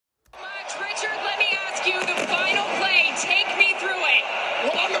you the final play. Take me through it.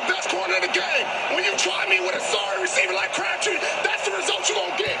 Well, I'm the best corner in the game. When you try me with a sorry receiver like Crabtree, that's the result you're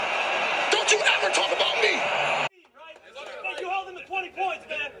going to get. Don't you ever talk about me. You held him to 20 points,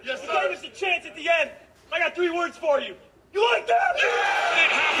 man. Yes, sir. You gave us a chance at the end. I got 3 words for you. You like that? Yeah!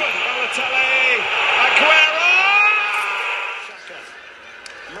 It happened. Balotelli. Aguero! Shotgun.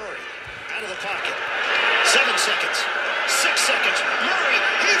 Murray out of the pocket. 7 seconds. 6 seconds. Murray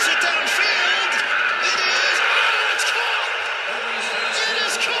heaves it downfield. It is. Oh, it's caught. It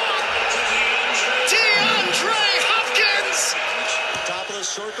is caught. DeAndre Hopkins. Top of the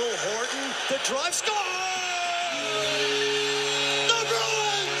circle. Horton. The drive score. The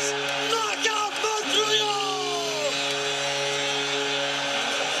Bruins knock out Montreal.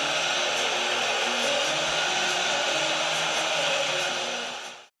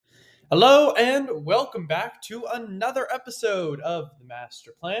 Hello and welcome back to another episode of The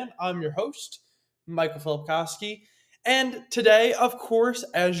Master Plan. I'm your host, Michael Filipkowski, and today, of course,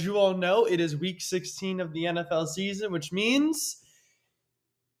 as you all know, it is week 16 of the NFL season, which means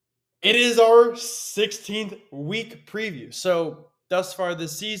it is our 16th week preview. So thus far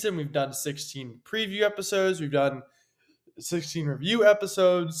this season, we've done 16 preview episodes, we've done 16 review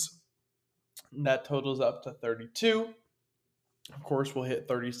episodes, and that totals up to 32. Of course, we'll hit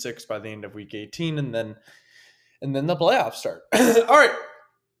 36 by the end of week 18, and then the playoffs start. All right,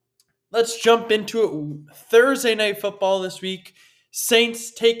 let's jump into it. Thursday night football this week.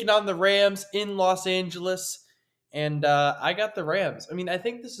 Saints taking on the Rams in Los Angeles, and I got the Rams. I mean, I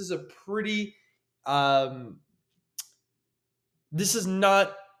think this is a pretty this is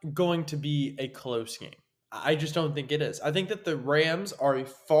not going to be a close game. I just don't think it is. I think that the Rams are a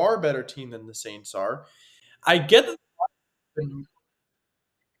far better team than the Saints are. I get that.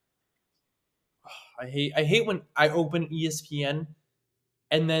 I hate when I open ESPN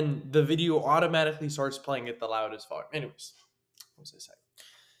and then the video automatically starts playing at the loudest volume. Anyways, what was I saying?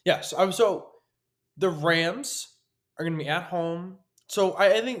 Yeah, so the Rams are going to be at home. So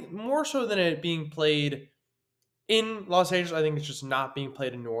I think more so than it being played in Los Angeles, I think it's just not being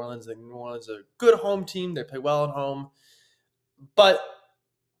played in New Orleans. I think New Orleans is a good home team. They play well at home. But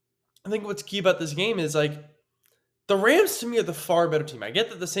I think what's key about this game is like the Rams to me are the far better team. I get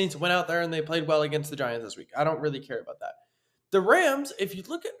that the Saints went out there and they played well against the Giants this week. I don't really care about that. The Rams, if you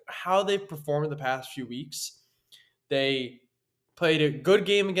look at how they've performed the past few weeks, they played a good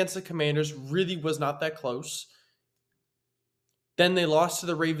game against the Commanders, really was not that close. Then they lost to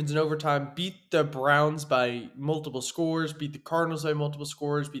the Ravens in overtime, beat the Browns by multiple scores, beat the Cardinals by multiple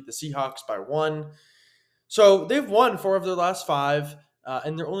scores, beat the Seahawks by 1. So they've won 4 of their last 5,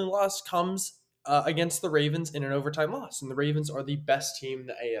 and their only loss comes against the Ravens in an overtime loss. And the Ravens are the best team in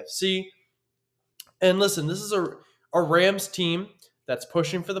the AFC. And listen, this is a Rams team that's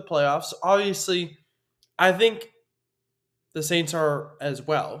pushing for the playoffs. Obviously, I think the Saints are as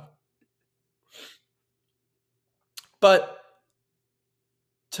well. But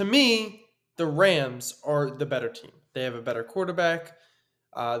to me, the Rams are the better team. They have a better quarterback.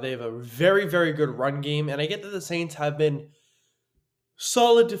 They have a very, very good run game. And I get that the Saints have been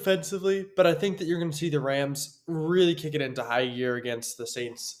solid defensively, but I think that you're going to see the Rams really kick it into high gear against the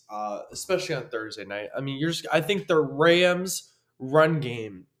Saints, especially on Thursday night. I mean, I think the Rams' run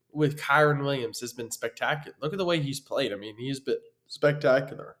game with Kyren Williams has been spectacular. Look at the way he's played. I mean, he's been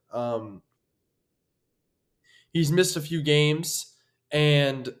spectacular. He's missed a few games,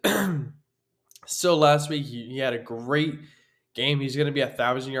 and still last week he had a great game. He's going to be a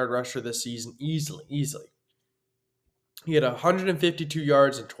 1,000-yard rusher this season easily. He had 152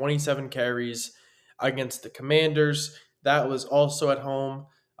 yards and 27 carries against the Commanders. That was also at home.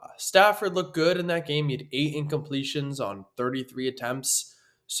 Stafford looked good in that game. He had 8 incompletions on 33 attempts.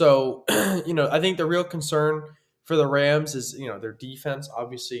 So, I think the real concern for the Rams is, their defense.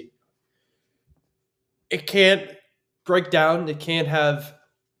 Obviously, it can't break down. It can't have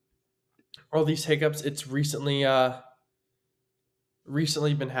all these hiccups it's recently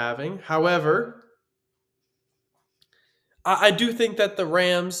been having. However, I do think that the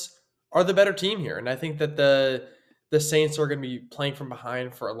Rams are the better team here, and I think that the Saints are going to be playing from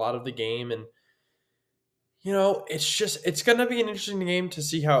behind for a lot of the game, and it's going to be an interesting game to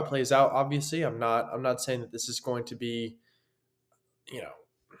see how it plays out. Obviously, I'm not saying that this is going to be,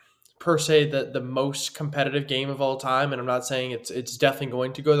 per se the most competitive game of all time, and I'm not saying it's definitely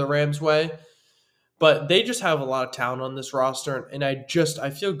going to go the Rams' way, but they just have a lot of talent on this roster, and I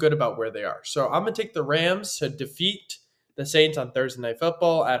feel good about where they are. So I'm going to take the Rams to defeat the Saints on Thursday Night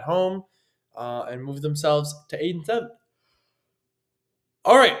Football at home and move themselves to 8-7.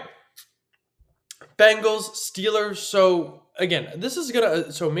 All right. Bengals, Steelers. So again, this is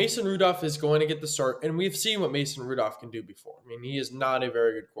gonna. So Mason Rudolph is going to get the start, and we've seen what Mason Rudolph can do before. I mean, he is not a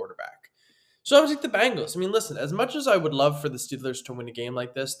very good quarterback. So I would take the Bengals. I mean, listen, as much as I would love for the Steelers to win a game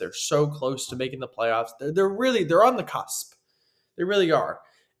like this, they're so close to making the playoffs. They're on the cusp. They really are.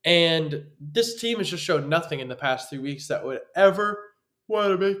 And this team has just shown nothing in the past 3 weeks that would ever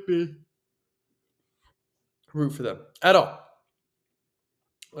want to make me root for them at all.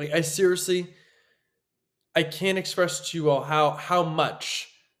 Like I can't express to you all how much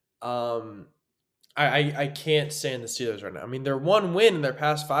I can't stand the Steelers right now. I mean, their one win in their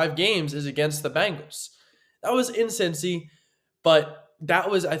past 5 games is against the Bengals. That was in Cincy, but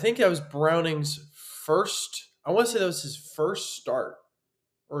I think that was Browning's first. I want to say that was his first start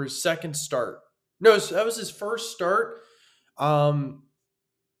or his second start. No, that was his first start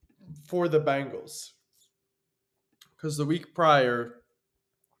for the Bengals. Because the week prior,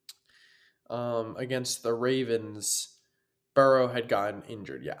 against the Ravens, Burrow had gotten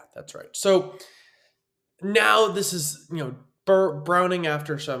injured. Yeah, that's right. So now this is, Browning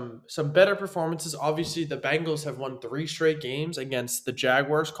after some better performances. Obviously, the Bengals have won 3 straight games against the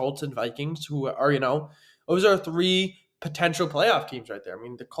Jaguars, Colts, and Vikings, who are, those are 3 potential playoff teams right there. I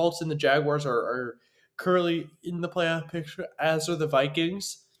mean, the Colts and the Jaguars are currently in the playoff picture, as are the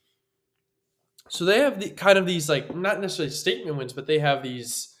Vikings. So they have these like, not necessarily statement wins, but they have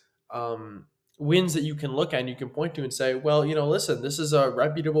these wins that you can look at and you can point to and say, well, listen, this is a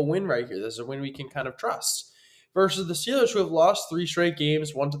reputable win right here. This is a win we can kind of trust. Versus the Steelers, who have lost 3 straight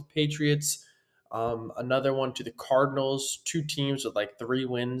games, one to the Patriots, another one to the Cardinals, 2 teams with like 3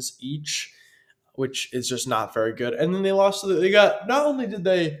 wins each, which is just not very good. And then they lost not only did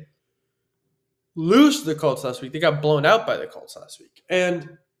they lose to the Colts last week, they got blown out by the Colts last week.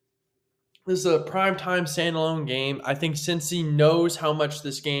 And this is a primetime standalone game. I think Cincy knows how much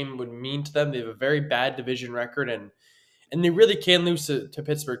this game would mean to them. They have a very bad division record, and they really can lose to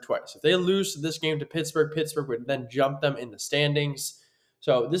Pittsburgh twice. If they lose this game to Pittsburgh, Pittsburgh would then jump them in the standings.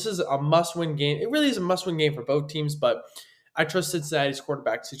 So this is a must-win game. It really is a must-win game for both teams, but I trust Cincinnati's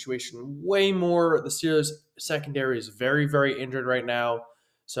quarterback situation way more. The Steelers' secondary is very, very injured right now.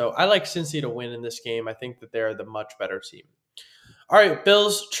 So I like Cincy to win in this game. I think that they're the much better team. All right,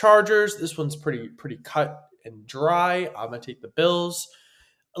 Bills, Chargers. This one's pretty cut and dry. I'm going to take the Bills.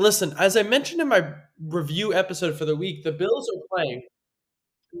 Listen, as I mentioned in my review episode for the week, the Bills are playing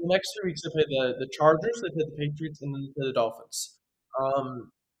in the next 2 weeks. They play the Chargers, they play the Patriots, and then they play the Dolphins.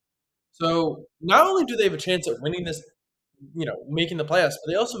 So not only do they have a chance at winning this, making the playoffs,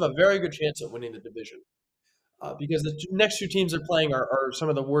 but they also have a very good chance at winning the division. Because the next 2 teams they're playing are some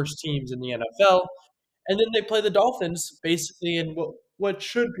of the worst teams in the NFL. And then they play the Dolphins, basically in what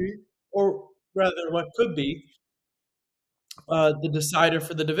should be, or rather what could be, the decider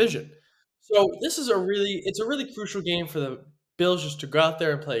for the division. So this is it's a really crucial game for the Bills just to go out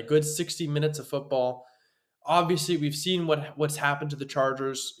there and play a good 60 minutes of football. Obviously, we've seen what's happened to the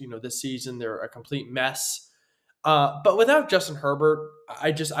Chargers, this season. They're a complete mess. But without Justin Herbert, I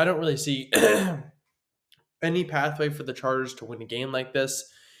don't really see any pathway for the Chargers to win a game like this.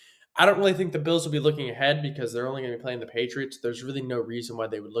 I don't really think the Bills will be looking ahead because they're only going to be playing the Patriots. There's really no reason why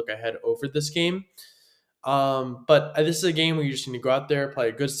they would look ahead over this game. But this is a game where you just need to go out there, play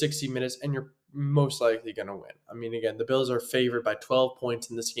a good 60 minutes, and you're most likely going to win. I mean, again, the Bills are favored by 12 points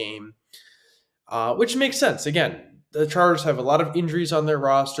in this game, which makes sense. Again, the Chargers have a lot of injuries on their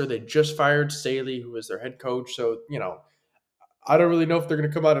roster. They just fired Staley, who was their head coach. So, I don't really know if they're going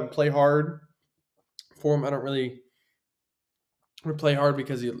to come out and play hard for him. I don't really play hard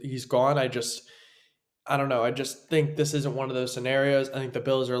because he's gone. I don't know. I just think this isn't one of those scenarios. I think the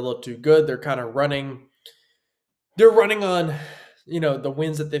Bills are a little too good. They're kind of running. They're running on, the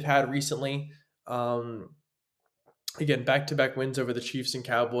wins that they've had recently. Again, back-to-back wins over the Chiefs and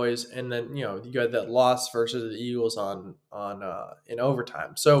Cowboys, and then you got that loss versus the Eagles in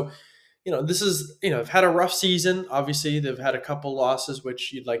overtime. So, this is they've had a rough season. Obviously, they've had a couple losses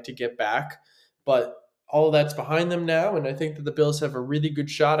which you'd like to get back, but all of that's behind them now, and I think that the Bills have a really good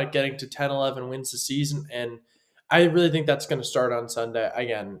shot at getting to 10-11 wins this season, and I really think that's going to start on Sunday.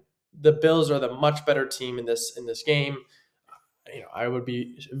 Again, the Bills are the much better team in this game. I would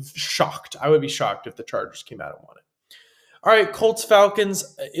be shocked. I would be shocked if the Chargers came out and won it. All right, Colts,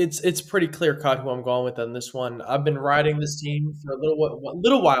 Falcons. It's pretty clear cut who I'm going with on this one. I've been riding this team for a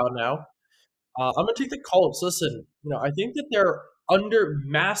little while now. I'm going to take the Colts. Listen, I think that they're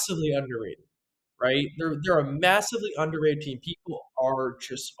massively underrated. Right? They're a massively underrated team. People are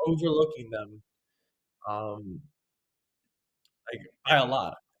just overlooking them, like by a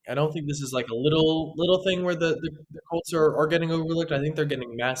lot. I don't think this is like a little thing where the Colts are getting overlooked. I think they're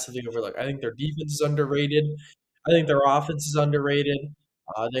getting massively overlooked. I think their defense is underrated. I think their offense is underrated.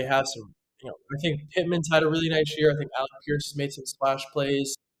 They have some, I think Pittman's had a really nice year. I think Alec Pierce has made some splash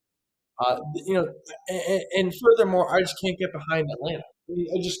plays. You know, and furthermore, I just can't get behind Atlanta.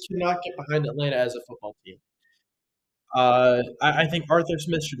 I just cannot get behind Atlanta as a football team. I think Arthur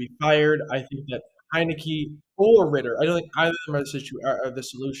Smith should be fired. I think that Heineke or Ritter. I don't think either of them are the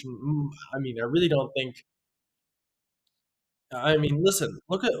solution. I mean, I really don't think. I mean, listen,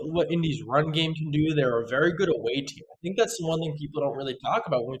 look at what Indy's run game can do. They're a very good away team. I think that's the one thing people don't really talk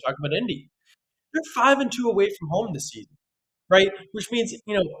about when we talk about Indy. They're 5-2 away from home this season, right? Which means,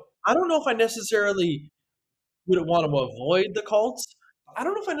 I don't know if I necessarily would want to avoid the Colts. I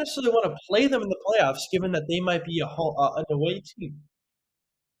don't know if I necessarily want to play them in the playoffs, given that they might be an away team.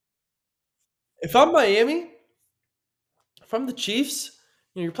 If I'm Miami, if I'm the Chiefs,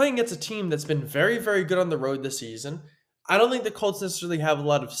 you're playing against a team that's been very, very good on the road this season. I don't think the Colts necessarily have a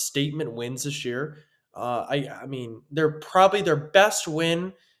lot of statement wins this year. I mean, they're probably their best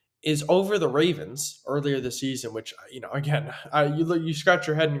win is over the Ravens earlier this season, which again, you scratch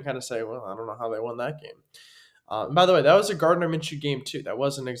your head and you kind of say, well, I don't know how they won that game. By the way, that was a Gardner Minshew game too. That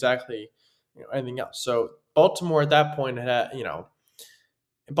wasn't exactly anything else. So Baltimore at that point had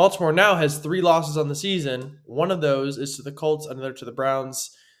Baltimore now has 3 losses on the season. One of those is to the Colts, another to the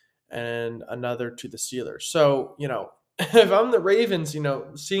Browns, and another to the Steelers. So if I'm the Ravens,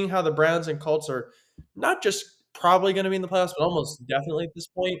 seeing how the Browns and Colts are not just probably going to be in the playoffs, but almost definitely at this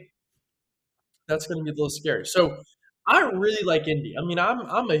point, that's going to be a little scary. So I really like Indy. I mean,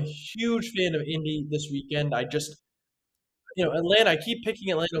 I'm a huge fan of Indy this weekend. I just, Atlanta. I keep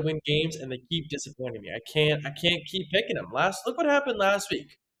picking Atlanta to win games, and they keep disappointing me. I can't keep picking them. Look what happened last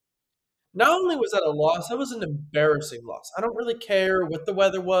week. Not only was that a loss, that was an embarrassing loss. I don't really care what the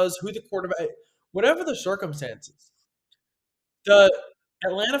weather was, who the quarterback, whatever the circumstances. The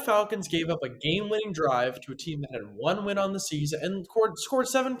Atlanta Falcons gave up a game-winning drive to a team that had 1 win on the season and scored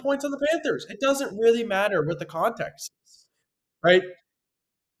 7 points on the Panthers. It doesn't really matter what the context is, right?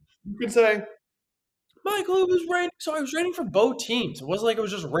 You can say, Michael, it was raining. So I was raining for both teams. It wasn't like it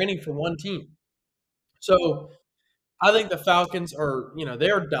was just raining for one team. So I think the Falcons are,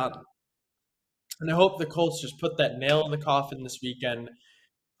 they're done. And I hope the Colts just put that nail in the coffin this weekend.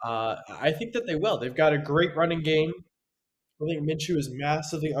 I think that they will. They've got a great running game. I think Minshew is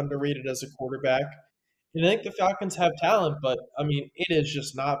massively underrated as a quarterback. And I think the Falcons have talent, but, I mean, it is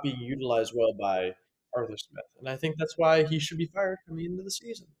just not being utilized well by Arthur Smith. And I think that's why he should be fired coming into the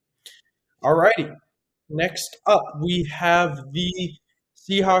season. All righty. Next up, we have the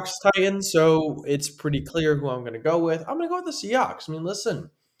Seahawks Titans. So it's pretty clear who I'm going to go with. I'm going to go with the Seahawks. I mean,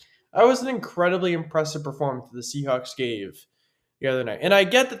 listen, that was an incredibly impressive performance the Seahawks gave the other night. And I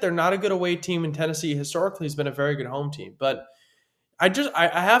get that they're not a good away team, and Tennessee historically has been a very good home team. But I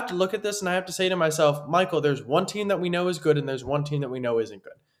have to look at this and I have to say to myself, Michael, there's one team that we know is good and there's one team that we know isn't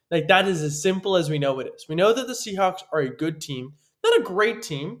good. Like, that is as simple as we know it is. We know that the Seahawks are a good team, not a great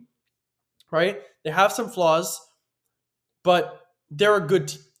team, right? They have some flaws, but they're a good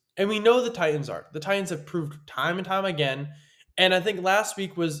team. And we know the Titans are. The Titans have proved time and time again. And I think last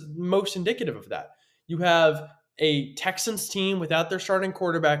week was most indicative of that. You have a Texans team without their starting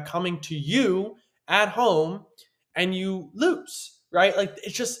quarterback coming to you at home and you lose, right? Like,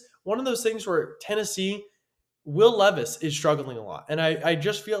 it's just one of those things where Tennessee, Will Levis is struggling a lot. And I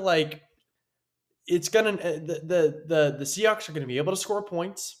just feel like it's going to, the Seahawks are going to be able to score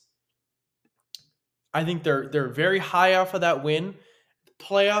points. I think they're very high off of that win.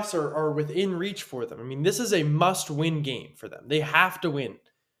 Playoffs are within reach for them. I mean, this is a must-win game for them. They have to win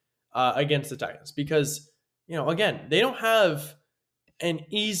against the Titans because, again, they don't have an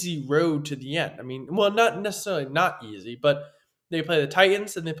easy road to the end. I mean, well, not necessarily not easy, but they play the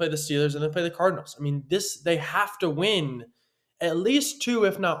Titans and they play the Steelers and they play the Cardinals. I mean, they have to win at least 2,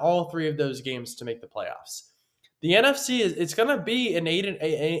 if not all 3 of those games to make the playoffs. The NFC it's going to be an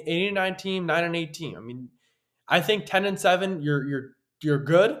 8-9 team, 9-8 team. I mean, I think 10-7, you're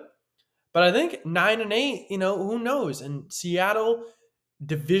good, but I think 9-8, who knows? And Seattle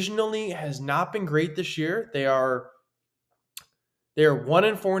divisionally has not been great this year. They are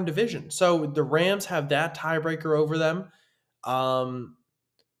 1-4 in division. So the Rams have that tiebreaker over them. And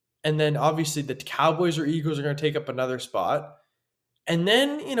then obviously the Cowboys or Eagles are going to take up another spot. And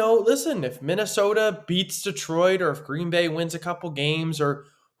then, listen, if Minnesota beats Detroit or if Green Bay wins a couple games or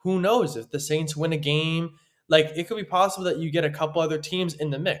who knows, if the Saints win a game, like, it could be possible that you get a couple other teams in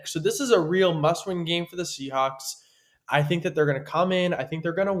the mix. So this is a real must-win game for the Seahawks. I think that they're going to come in. I think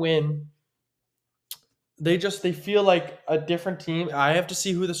they're going to win. they feel like a different team. I have to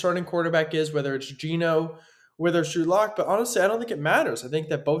see who the starting quarterback is, whether it's Geno, whether it's Drew Lock. But honestly, I don't think it matters. I think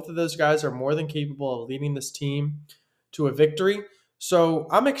that both of those guys are more than capable of leading this team to a victory. So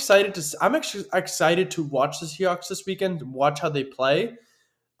I'm excited I'm actually excited to watch the Seahawks this weekend, watch how they play.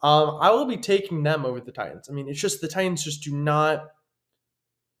 I will be taking them over the Titans. I mean, it's just the Titans just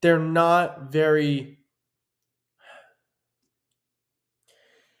they're not very,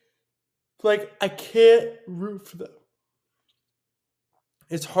 like, I can't root for them.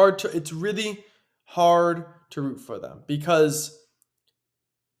 It's really hard to root for them because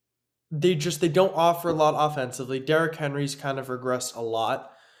they don't offer a lot offensively. Derrick Henry's kind of regressed a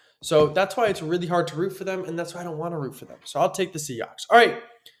lot. So that's why it's really hard to root for them, and that's why I don't want to root for them. So I'll take the Seahawks. All right,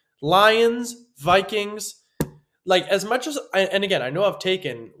 Lions, Vikings. Like, as much as, and again, I know I've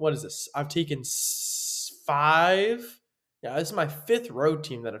taken, what is this? I've taken 5. Yeah, this is my 5th road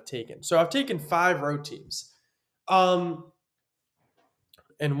team that I've taken. So I've taken 5 road teams. And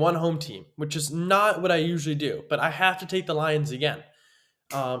 1 home team, which is not what I usually do. But I have to take the Lions again.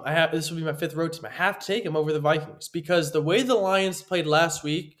 This will be my 5th road team. I have to take them over the Vikings because the way the Lions played last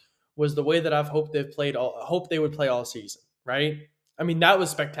week was the way that I've hoped they would play all season, right? I mean, that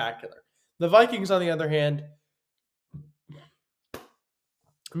was spectacular. The Vikings, on the other hand,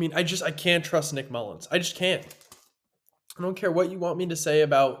 I mean, I can't trust Nick Mullins. I just can't. I don't care what you want me to say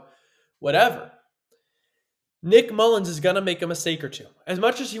about whatever. Nick Mullins is going to make a mistake or two. As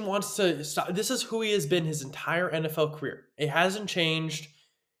much as he wants to stop, this is who he has been his entire NFL career. It hasn't changed.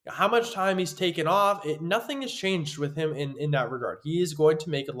 How much time he's taken off, nothing has changed with him in that regard. He is going to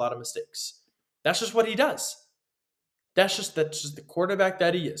make a lot of mistakes. That's just what he does. That's just the quarterback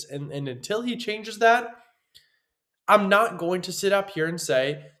that he is. And until he changes that, I'm not going to sit up here and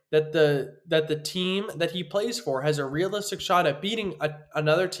say that the team that he plays for has a realistic shot at beating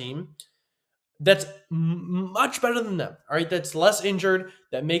another team that's much better than them, all right? That's less injured,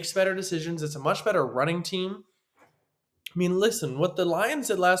 that makes better decisions. It's a much better running team. I mean, listen, what the Lions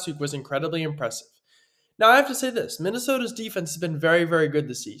did last week was incredibly impressive. Now, I have to say this. Minnesota's defense has been very, very good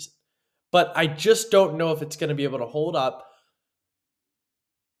this season. But I just don't know if it's going to be able to hold up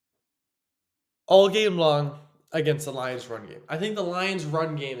all game long against the Lions' run game. I think the Lions'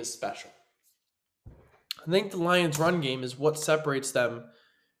 run game is special. I think the Lions' run game is what separates them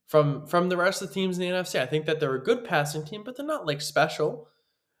from the rest of the teams in the NFC. I think that they're a good passing team, but they're not like special.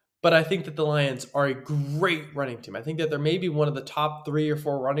 But I think that the Lions are a great running team. I think that they're maybe one of the top 3 or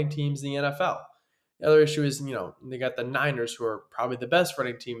 4 running teams in the NFL. The other issue is, they got the Niners, who are probably the best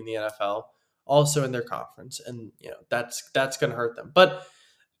running team in the NFL, also in their conference. And, that's going to hurt them. But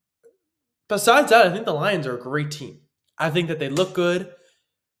besides that, I think the Lions are a great team. I think that they look good.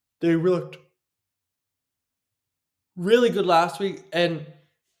 They looked really good last week. And,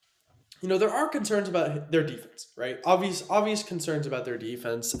 there are concerns about their defense, right? Obvious concerns about their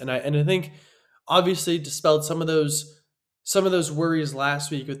defense. And I think obviously dispelled some of those worries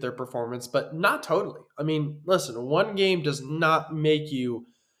last week with their performance, but not totally. I mean, listen, 1 game does not make you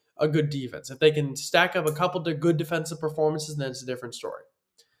a good defense. If they can stack up a couple of good defensive performances, then it's a different story.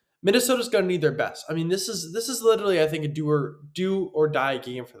 Minnesota's going to need their best. I mean, this is literally, I think, a do or die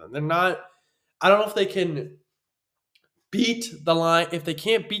game for them. They're not, I don't know if they can beat the Lions. If they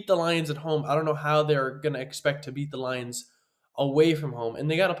can't beat the Lions at home, I don't know how they're going to expect to beat the Lions away from home.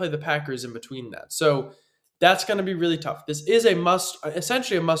 And they got to play the Packers in between that. So that's going to be really tough. This is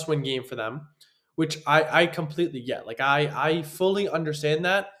essentially a must-win game for them, which I completely get. Like, I fully understand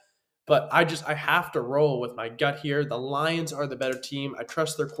that, but I have to roll with my gut here. The Lions are the better team. I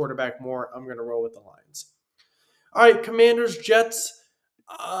trust their quarterback more. I'm going to roll with the Lions. All right, Commanders, Jets.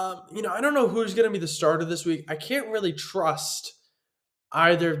 I don't know who's going to be the starter this week. I can't really trust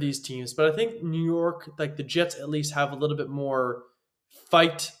either of these teams, but I think New York, like the Jets, at least have a little bit more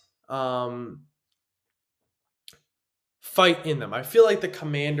fight in them. I feel like the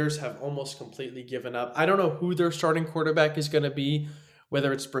Commanders have almost completely given up. I don't know who their starting quarterback is going to be,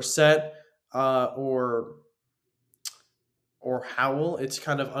 whether it's Brissett or Howell. It's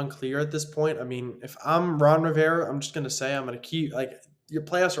kind of unclear at this point. I mean, if I'm Ron Rivera, I'm just going to say I'm going to keep, like, your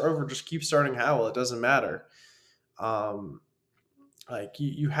playoffs are over, just keep starting Howell. It doesn't matter.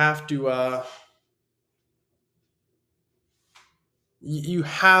 You have to you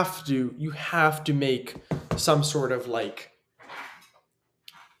have to make some sort of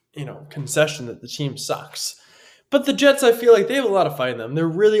concession that the team sucks. But the Jets, I feel like they have a lot of fight in them. They're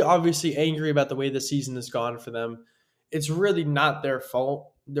really obviously angry about the way the season has gone for them. It's really not their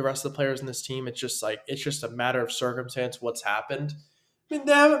fault, the rest of the players in this team. It's just a matter of circumstance, what's happened. I mean,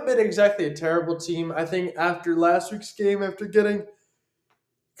 they haven't been exactly a terrible team. I think after last week's game, after getting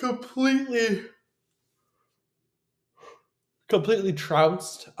completely completely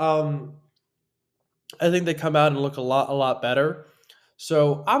trounced. I think they come out and look a lot better.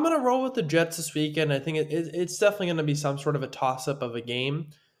 So I'm gonna roll with the Jets this weekend. I think it's definitely gonna be some sort of a toss up of a game,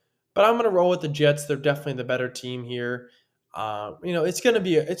 but I'm gonna roll with the Jets. They're definitely the better team here. It's gonna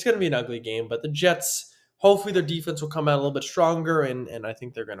be an ugly game, but the Jets, hopefully their defense will come out a little bit stronger, and I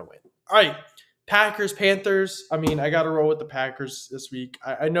think they're gonna win. All right, Packers, Panthers. I mean, I got to roll with the Packers this week.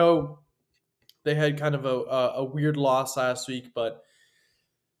 I know they had kind of a weird loss last week, but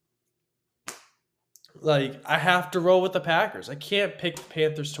like I have to roll with the Packers. I can't pick the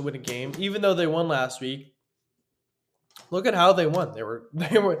Panthers to win a game, even though they won last week. Look at how they won.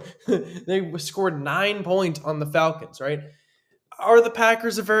 They scored 9 points on the Falcons, right? Are the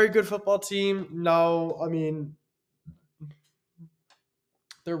Packers a very good football team? No, I mean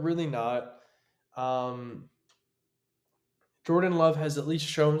they're really not. Jordan Love has at least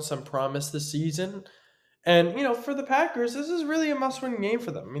shown some promise this season. And, for the Packers, this is really a must-win game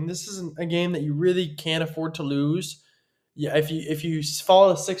for them. I mean, this isn't a game that you really can't afford to lose. Yeah, if you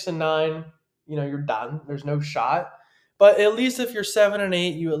fall to 6-9, you're done. There's no shot. But at least if you're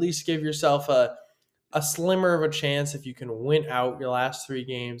 7-8, you at least give yourself a slimmer of a chance if you can win out your last 3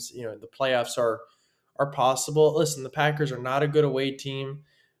 games. The playoffs are possible. Listen, the Packers are not a good away team,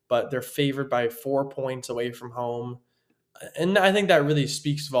 but they're favored by 4 points away from home. And I think that really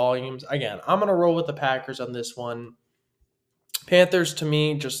speaks volumes. Again, I'm going to roll with the Packers on this one. Panthers, to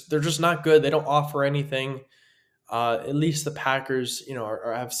me, they're just not good. They don't offer anything. At least the Packers,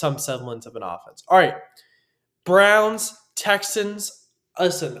 have some semblance of an offense. All right, Browns, Texans.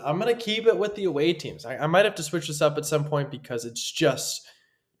 Listen, I'm going to keep it with the away teams. I might have to switch this up at some point because it's just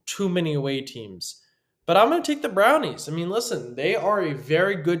too many away teams. But I'm going to take the Brownies. I mean, listen, they are a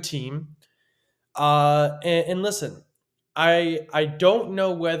very good team. And listen, I don't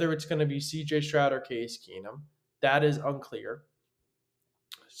know whether it's going to be CJ Stroud or Case Keenum. That is unclear.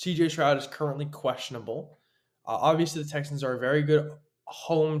 CJ Stroud is currently questionable. Obviously, the Texans are a very good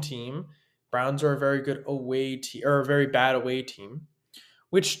home team. Browns are a very good away team, or a very bad away team,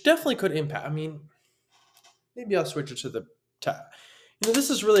 which definitely could impact. I mean, maybe I'll switch it to the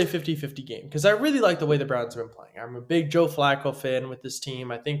this is really a 50-50 game because I really like the way the Browns have been playing. I'm a big Joe Flacco fan with this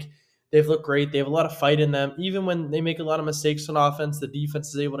team. I think they've looked great. They have a lot of fight in them. Even when they make a lot of mistakes on offense, the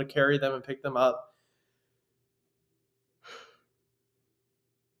defense is able to carry them and pick them up.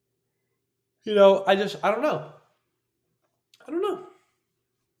 I don't know.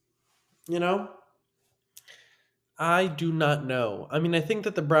 I do not know. I mean, I think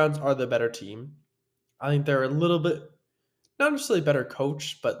that the Browns are the better team. I think they're a little bit, not necessarily better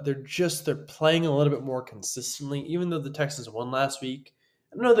coached, but they're playing a little bit more consistently, even though the Texans won last week.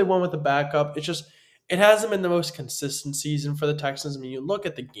 I know they won with a backup. It hasn't been the most consistent season for the Texans. I mean, you look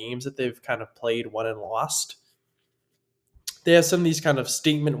at the games that they've kind of played, won and lost. They have some of these kind of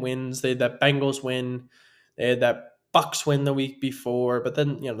statement wins. They had that Bengals win. They had that Bucs win the week before, but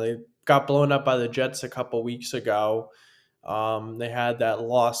then, they got blown up by the Jets a couple weeks ago. They had that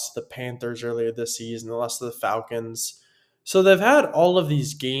loss to the Panthers earlier this season. They lost to the Falcons. So they've had all of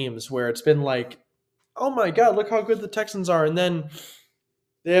these games where it's been like, oh my God, look how good the Texans are. And then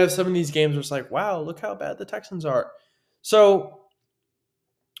they have some of these games where it's like, wow, look how bad the Texans are. So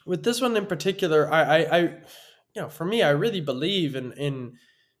with this one in particular, I for me, I really believe in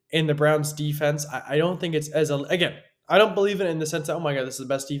the Browns defense. I don't think it's again, I don't believe in the sense that, oh my God, this is the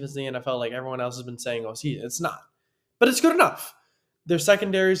best defense in the NFL like everyone else has been saying all season. It's not. But it's good enough. Their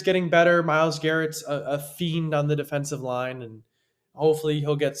secondary is getting better. Myles Garrett's a fiend on the defensive line, and hopefully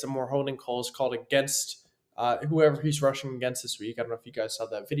he'll get some more holding calls called against whoever he's rushing against this week. I don't know if you guys saw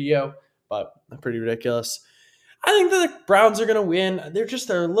that video, but pretty ridiculous. I think that the Browns are going to win. They're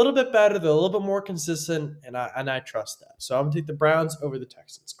a little bit better. They're a little bit more consistent, and I trust that. So I'm going to take the Browns over the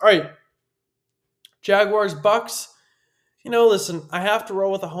Texans. All right, Jaguars, Bucks. Listen, I have to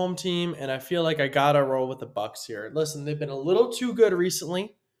roll with a home team, and I feel like I got to roll with the Bucks here. Listen, they've been a little too good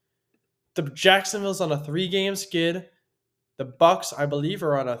recently. The Jacksonville's on a 3-game skid. The Bucks, I believe,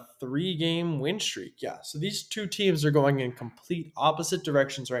 are on a 3-game win streak. Yeah, so these two teams are going in complete opposite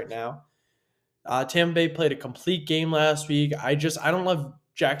directions right now. Tampa Bay played a complete game last week. I don't love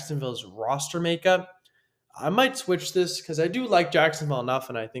Jacksonville's roster makeup. I might switch this because I do like Jacksonville enough,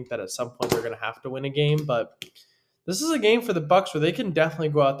 and I think that at some point they're going to have to win a game, but this is a game for the Bucs where they can definitely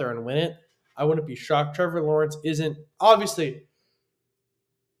go out there and win it. I wouldn't be shocked. Trevor Lawrence is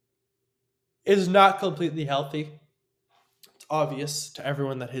not completely healthy. It's obvious to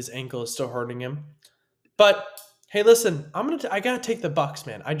everyone that his ankle is still hurting him. But hey, listen, I gotta take the Bucs,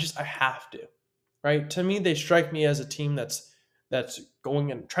 man. I have to. Right? To me, they strike me as a team that's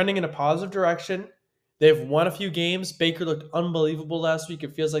going and trending in a positive direction. They've won a few games. Baker looked unbelievable last week.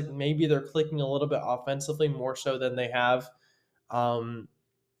 It feels like maybe they're clicking a little bit offensively more so than they have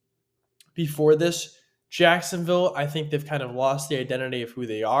before this. Jacksonville, I think they've kind of lost the identity of who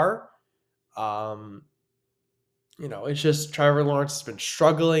they are. It's just Trevor Lawrence has been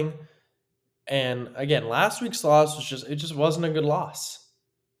struggling. And again, last week's loss it just wasn't a good loss.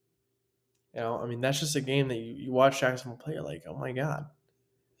 That's just a game that you watch Jacksonville play. You're like, oh my God,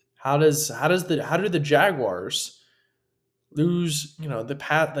 how do the Jaguars lose?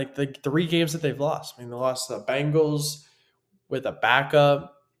 The 3 games that they've lost. They lost the Bengals with a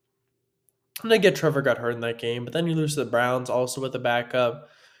backup. And I get Trevor got hurt in that game, but then you lose to the Browns also with a backup.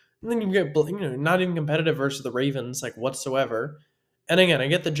 And then you get not even competitive versus the Ravens whatsoever. And again, I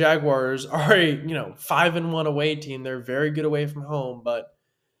get the Jaguars are a 5-1 away team. They're very good away from home, but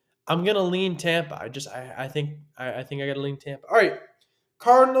I'm gonna lean Tampa. I think I gotta lean Tampa. All right,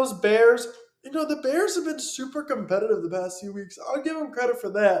 Cardinals, Bears. The Bears have been super competitive the past few weeks. I'll give them credit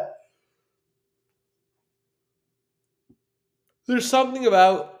for that. There's something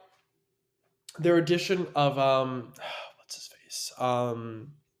about their addition of what's his face?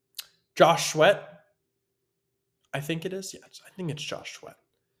 Josh Sweat. I think it is. Yeah, I think it's Josh Sweat.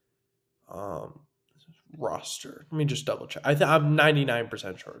 Roster. Let me just double check. I'm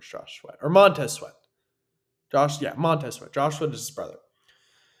 99% sure it's Josh Sweat or Montez Sweat. Montez Sweat. Josh Sweat is his brother.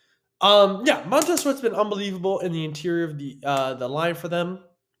 Montez Sweat's been unbelievable in the interior of the line for them.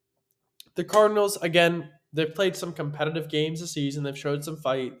 The Cardinals, again, they've played some competitive games this season. They've showed some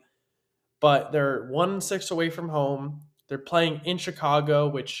fight, but they're 1-6 away from home. They're playing in Chicago,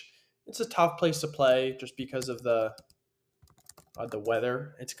 which it's a tough place to play just because of the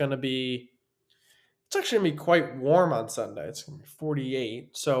weather. It's actually going to be quite warm on Sunday. It's going to be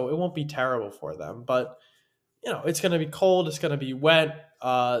 48, so it won't be terrible for them. But, it's going to be cold. It's going to be wet.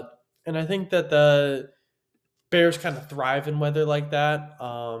 And I think that the Bears kind of thrive in weather like that.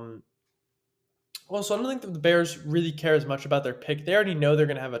 Also, I don't think that the Bears really care as much about their pick. They already know they're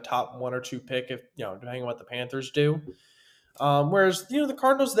going to have a top 1 or 2 pick if, depending on what the Panthers do. Whereas, the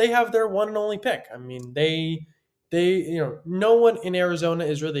Cardinals, they have their one and only pick. No one in Arizona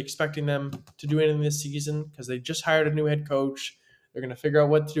is really expecting them to do anything this season because they just hired a new head coach. They're going to figure out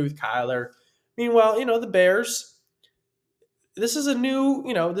what to do with Kyler. Meanwhile, the Bears, this is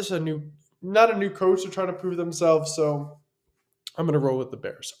not a new coach. They're trying to prove themselves. So I'm going to roll with the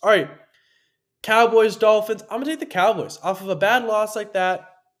Bears. All right. Cowboys, Dolphins. I'm going to take the Cowboys. Off of a bad loss like that,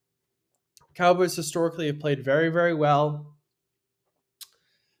 Cowboys historically have played very, very well.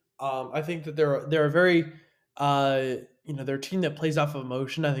 I think that they're a very, they're a team that plays off of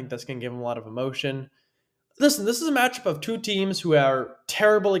emotion. I think that's going to give them a lot of emotion. Listen, this is a matchup of 2 teams who are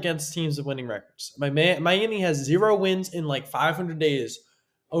terrible against teams with winning records. Miami has 0 wins in 500 days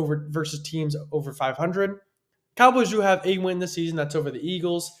versus teams over 500. Cowboys do have a win this season. That's over the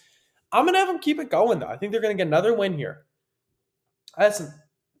Eagles. I'm going to have them keep it going, though. I think they're going to get another win here. Listen,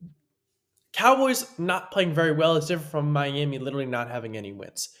 Cowboys not playing very well is different from Miami literally not having any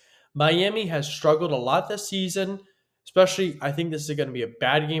wins. Miami has struggled a lot this season, especially I think this is going to be a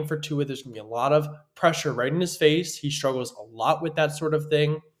bad game for Tua. There's going to be a lot of pressure right in his face. He struggles a lot with that sort of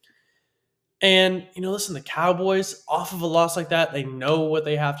thing. And, listen, the Cowboys, off of a loss like that, they know what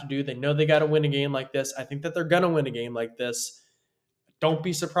they have to do. They know they got to win a game like this. I think that they're going to win a game like this. Don't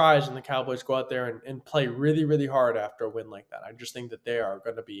be surprised when the Cowboys go out there and play really, really hard after a win like that. I just think that they are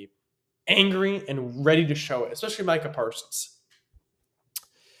going to be angry and ready to show it, especially Micah Parsons.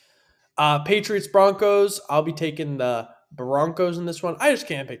 Patriots, Broncos. I'll be taking the Broncos in this one. I just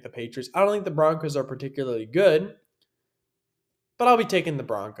can't pick the Patriots. I don't think the Broncos are particularly good, but I'll be taking the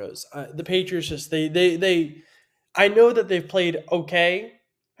Broncos. The Patriots just they I know that they've played okay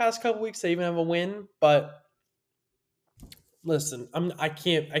past couple weeks. They even have a win, but listen, I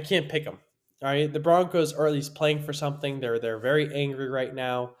can't pick them. All right, the Broncos are at least playing for something. They're very angry right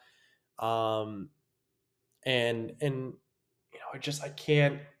now, and I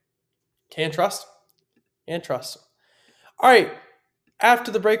can't trust them. Can't trust them. All right.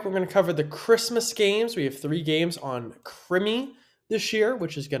 After the break, we're going to cover the Christmas games. We have 3 games on Crimmy this year,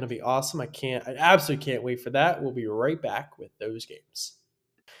 which is going to be awesome. I absolutely can't wait for that. We'll be right back with those games.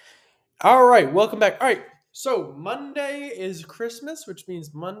 All right. Welcome back. All right. So Monday is Christmas, which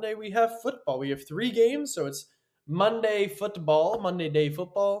means Monday we have football. We have 3 games. So it's Monday Day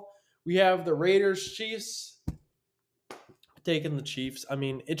Football. We have the Raiders, Chiefs, taking the Chiefs.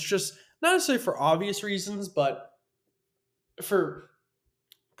 It's just not necessarily for obvious reasons, but for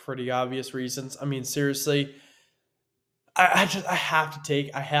pretty obvious reasons. Seriously, I have to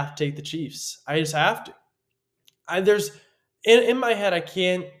take the Chiefs. I just have to. in my head, I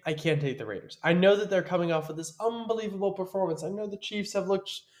can't take the Raiders. I know that they're coming off of this unbelievable performance. I know the Chiefs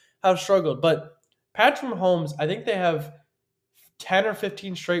have struggled, but Patrick Mahomes, I think they have 10 or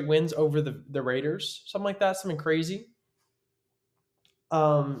 15 straight wins over the Raiders, something like that, something crazy.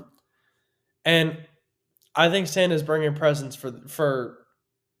 And I think Santa's bringing presents for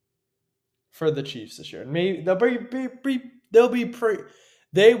the Chiefs this year. And maybe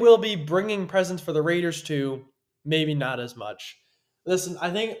they will be bringing presents for the Raiders too. Maybe not as much. Listen, I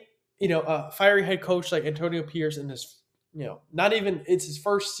think a fiery head coach like Antonio Pierce in his it's his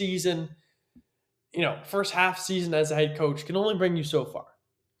first season. First half season as a head coach can only bring you so far.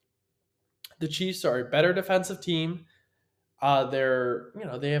 The Chiefs are a better defensive team. They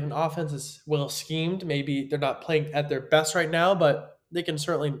have an offense that's well schemed. Maybe they're not playing at their best right now, but they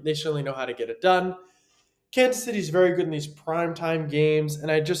certainly know how to get it done. Kansas City's very good in these primetime games,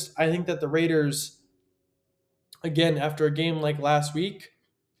 and I think that the Raiders, again, after a game like last week,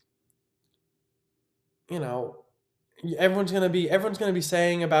 everyone's gonna be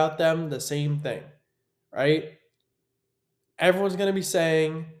saying about them the same thing, right? Everyone's gonna be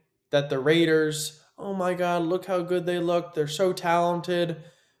saying that the Raiders, oh my God, look how good they look. They're so talented.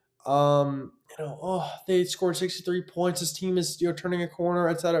 They scored 63 points. This team is turning a corner,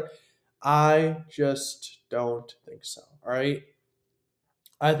 etc. I just don't think so. All right.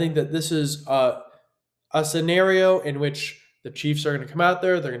 I think that this is a scenario in which the Chiefs are going to come out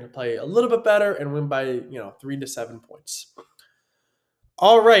there. They're going to play a little bit better and win by 3 to 7 points.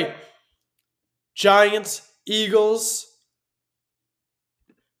 All right. Giants, Eagles.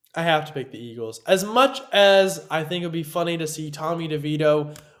 I have to pick the Eagles. As much as I think it would be funny to see Tommy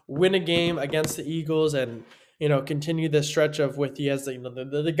DeVito win a game against the Eagles and continue this stretch of he has the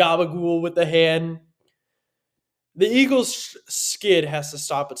gabagool with the hand. The Eagles skid has to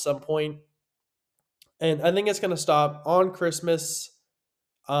stop at some point, and I think it's going to stop on Christmas.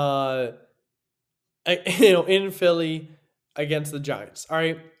 In Philly against the Giants. All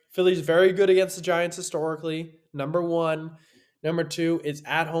right, Philly's very good against the Giants historically. Number one. Number two, it's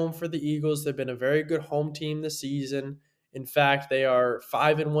at home for the Eagles. They've been a very good home team this season. In fact, they are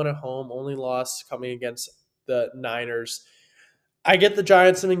 5-1 at home, only loss coming against the Niners. I get the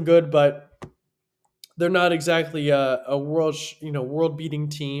Giants something good, but they're not exactly a world-beating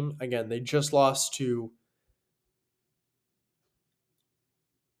team. Again, they just lost to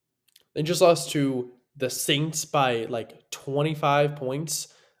the Saints by like 25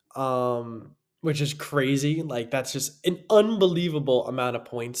 points. Which is crazy. Like, that's just an unbelievable amount of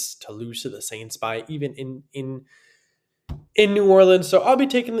points to lose to the Saints by, even in New Orleans. So I'll be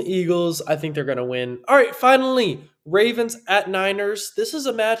taking the Eagles. I think they're going to win. All right, finally, Ravens at Niners. This is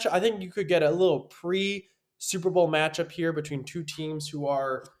a match I think you could get a little pre-Super Bowl matchup here between two teams who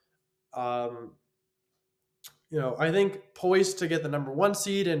are, I think poised to get the number 1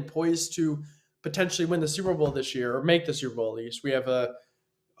 seed and poised to potentially win the Super Bowl this year, or make the Super Bowl at least. We have a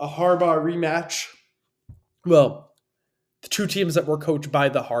Harbaugh rematch. Well, the two teams that were coached by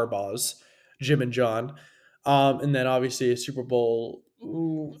the Harbaughs, Jim and John. And then obviously a Super Bowl,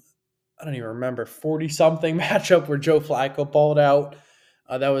 I don't even remember, 40-something matchup where Joe Flacco balled out.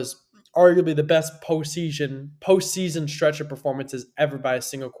 That was arguably the best postseason stretch of performances ever by a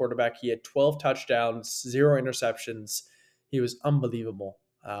single quarterback. He had 12 touchdowns, 0 interceptions. He was unbelievable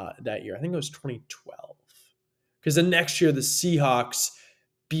that year. I think it was 2012. Because the next year, the Seahawks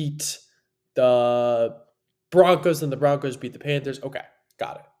beat the Broncos, and the Broncos beat the Panthers. Okay,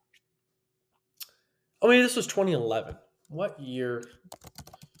 got it. Oh, wait, this was 2011. What year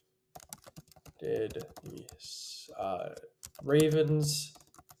did the Ravens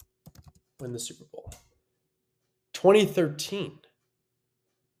win the Super Bowl? 2013.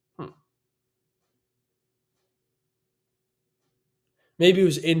 Maybe it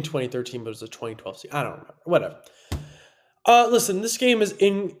was in 2013, but it was a 2012 season. I don't remember. Whatever. Listen, this game is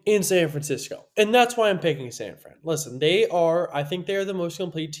in San Francisco, and that's why I'm picking San Fran. Listen, I think they're the most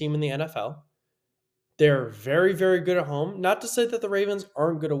complete team in the NFL. They're very, very good at home. Not to say that the Ravens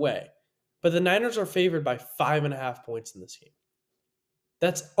aren't good away, but the Niners are favored by 5.5 points in this game.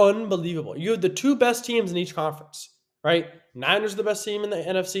 That's unbelievable. You have the two best teams in each conference, right? Niners are the best team in the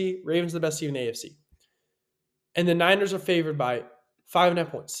NFC, Ravens are the best team in the AFC. And the Niners are favored by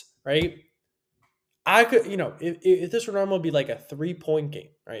 5.5 points, right? I could, if this were normal, it'd be like a 3-point game,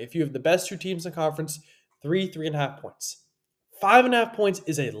 right? If you have the best two teams in the conference, 3.5 points. 5.5 points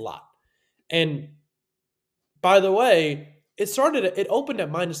is a lot. And by the way, it opened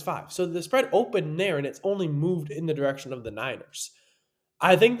at -5. So the spread opened there, and it's only moved in the direction of the Niners.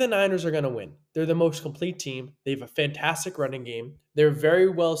 I think the Niners are going to win. They're the most complete team. They have a fantastic running game. They're very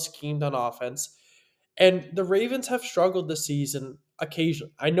well schemed on offense. And the Ravens have struggled this season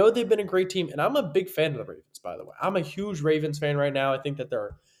occasionally. I know they've been a great team, and I'm a big fan of the Ravens, by the way. I'm a huge Ravens fan right now. I think that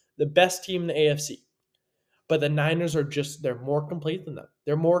they're the best team in the AFC. But the Niners are they're more complete than them.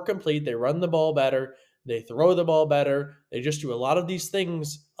 They're more complete. They run the ball better. They throw the ball better. They just do a lot of these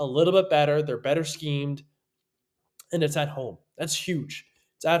things a little bit better. They're better schemed. And it's at home. That's huge.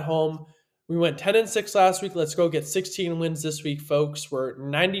 It's at home. We went 10-6 last week. Let's go get 16 wins this week, folks. We're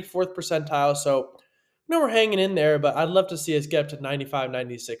 94th percentile. So, we're hanging in there, but I'd love to see us get up to 95,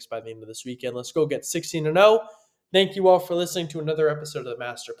 96 by the end of this weekend. Let's go get 16-0. Thank you all for listening to another episode of The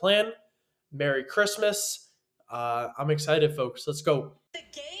Master Plan. Merry Christmas. I'm excited, folks. Let's go. The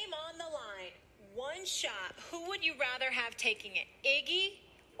game on the line. One shot. Who would you rather have taking it? Iggy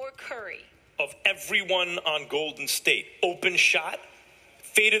or Curry? Of everyone on Golden State, open shot,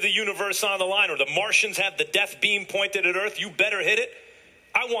 fate of the universe on the line, or the Martians have the death beam pointed at Earth, you better hit it.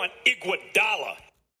 I want Iguodala.